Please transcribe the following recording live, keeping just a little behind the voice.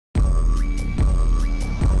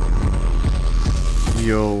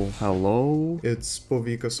Yo, hello, it's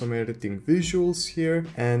Povikas. I'm editing visuals here,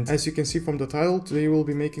 and as you can see from the title, today we'll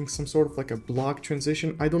be making some sort of like a block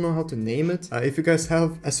transition. I don't know how to name it. If you guys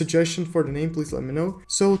have a suggestion for the name, please let me know.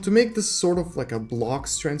 So to make this sort of like a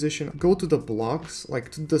blocks transition, go to the blocks, like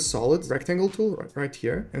to the solid rectangle tool right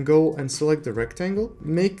here, and go and select the rectangle,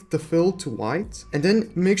 make the fill to white, and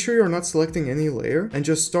then make sure you're not selecting any layer, and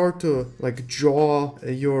just start to like draw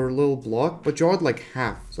your little block, but draw it like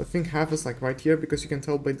half. So I think half is like right here, because you can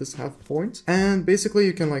tell by this half point. And basically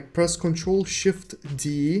you can like press Ctrl Shift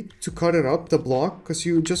D to cut it up, the block, because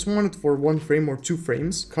you just want it for 1 frame or 2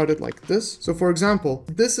 frames. Cut it like this. So for example,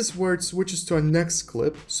 this is where it switches to a next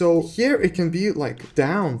clip. So here it can be like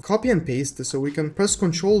down. Copy and paste this. So we can press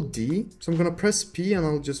Ctrl D. So I'm gonna press P and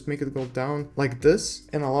I'll just make it go down like this.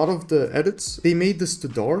 And a lot of the edits, they made this to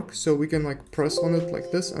dark. So we can like press on it like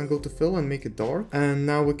this and go to fill and make it dark. And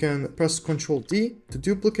now we can press Ctrl D to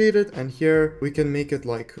duplicate it. And here we can make it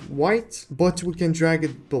like white, but we can drag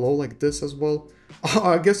it below like this as well.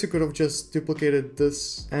 I guess you could have just duplicated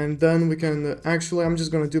this, and then we can actually, I'm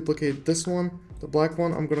just gonna duplicate this one, the black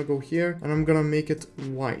one. I'm gonna go here and I'm gonna make it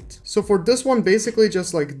white. So for this one, basically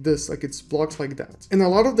just like this, like it's blocks like that. In a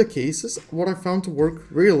lot of the cases, what I found to work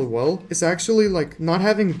really well is actually like not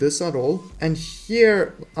having this at all. And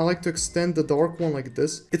here I like to extend the dark one like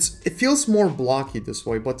this. It feels more blocky this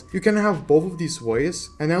way, but you can have both of these ways.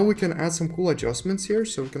 And now we can add some cool adjustments here.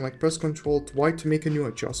 So we can like press Ctrl Y to make a new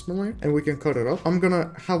adjustment layer, and we can cut it up. I'm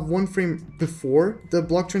gonna have 1 frame before the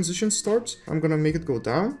block transition starts. I'm gonna make it go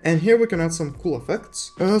down, and here we can add some cool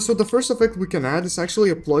effects. So the first effect we can add is actually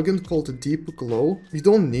a plugin called Deep Glow. You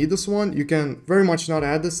don't need this one. You can very much not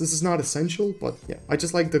add this. This is not essential, but yeah, I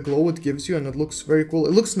just like the glow it gives you, and it looks very cool.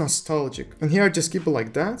 It looks nostalgic. And here I just keep it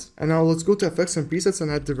like that. And now let's go to effects and presets and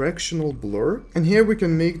add directional blur. And here we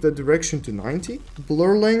can make the direction to 90,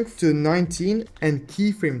 blur length to 19, and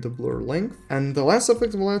keyframe the blur length. And the last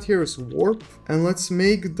effect we'll add here is warp. And let's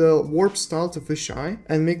make the warp style to fisheye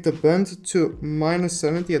and make the bend to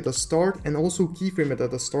 -70 at the start, and also keyframe it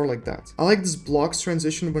at the start like that. I like this blocks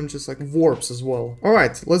transition when it just like warps as well.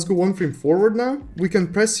 Alright, let's go 1 frame forward now. We can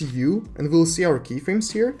press U and we'll see our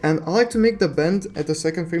keyframes here. And I like to make the bend at the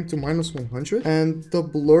second frame to -100 and the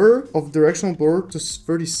blur of directional blur to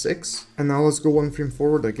 36. And now let's go 1 frame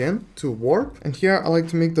forward again to warp. And here I like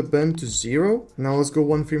to make the bend to 0. Now let's go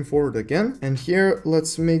 1 frame forward again. And here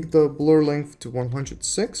let's make the blur length to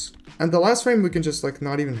 106. And the last frame we can just like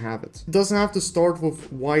not even have it. It doesn't have to start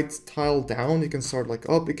with white tile down. You can start like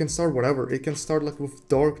up, it can start whatever. It can start like with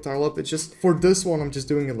dark tile up. It's just, for this one, I'm just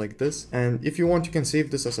doing it like this. And if you want, you can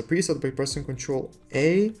save this as a preset by pressing Ctrl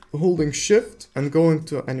A, holding Shift, and going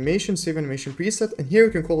to animation, save animation preset. And here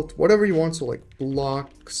you can call it whatever you want. So like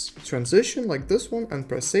blocks transition, like this one, and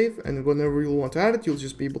press save. And whenever you want to add it, you'll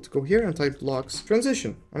just be able to go here and type blocks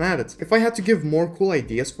transition and add it. If I had to give more cool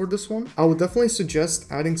ideas for this one, I would definitely suggest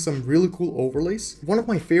adding some really cool overlays. One of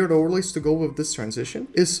my favorite overlays to go with this transition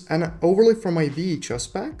is an overlay from my VHS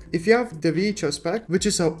pack. If you have the VHS pack, which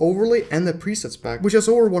is an overlay and a presets pack, which has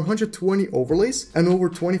over 120 overlays and over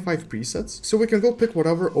 25 presets, so we can go pick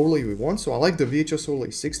whatever overlay we want. So I like the VHS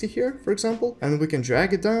overlay 60 here, for example, and we can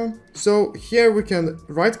drag it down. So here we can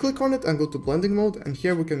right click on it and go to blending mode, and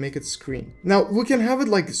here we can make it screen. Now we can have it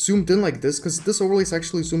like zoomed in like this, because this overlay is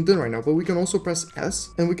actually zoomed in right now, but we can also press S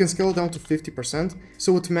and we can scale it down to 50%,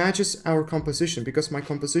 so it matches our composition, because my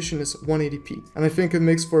composition is 180p. And I think it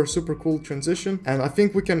makes for a super cool transition, and I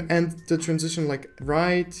think we can end the transition like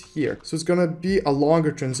right here. So it's gonna be a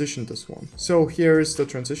longer transition, this one. So here is the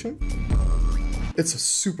transition. It's a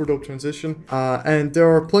super dope transition, and there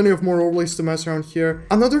are plenty of more overlays to mess around here.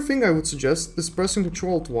 Another thing I would suggest is pressing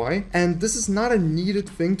Ctrl Y, and this is not a needed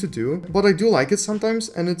thing to do, but I do like it sometimes,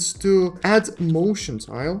 and it's to add motion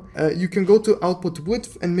tile. You can go to output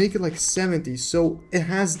width and make it like 70, so it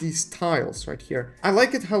has these tiles right here. I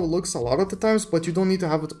like it how it looks a lot of the times, but you don't need to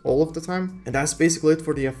have it all of the time, and that's basically it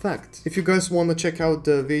for the effect. If you guys want to check out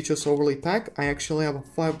the VHS overlay pack, I actually have a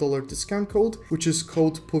 $5 discount code, which is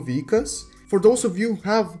code Povikas. For those of you who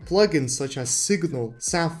have plugins such as Signal,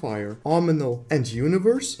 Sapphire, Omino, and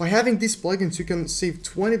Universe, by having these plugins you can save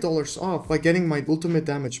 $20 off by getting my Ultimate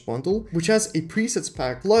Damage bundle, which has a presets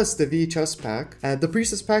pack plus the VHS pack. The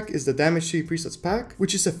presets pack is the Damage 3 presets pack,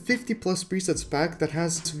 which is a 50 plus presets pack that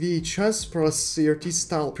has VHS plus CRT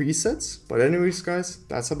style presets. But anyways guys,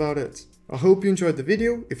 that's about it. I hope you enjoyed the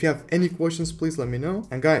video. If you have any questions, please let me know.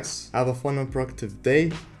 And guys, have a fun and productive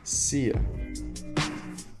day. See ya.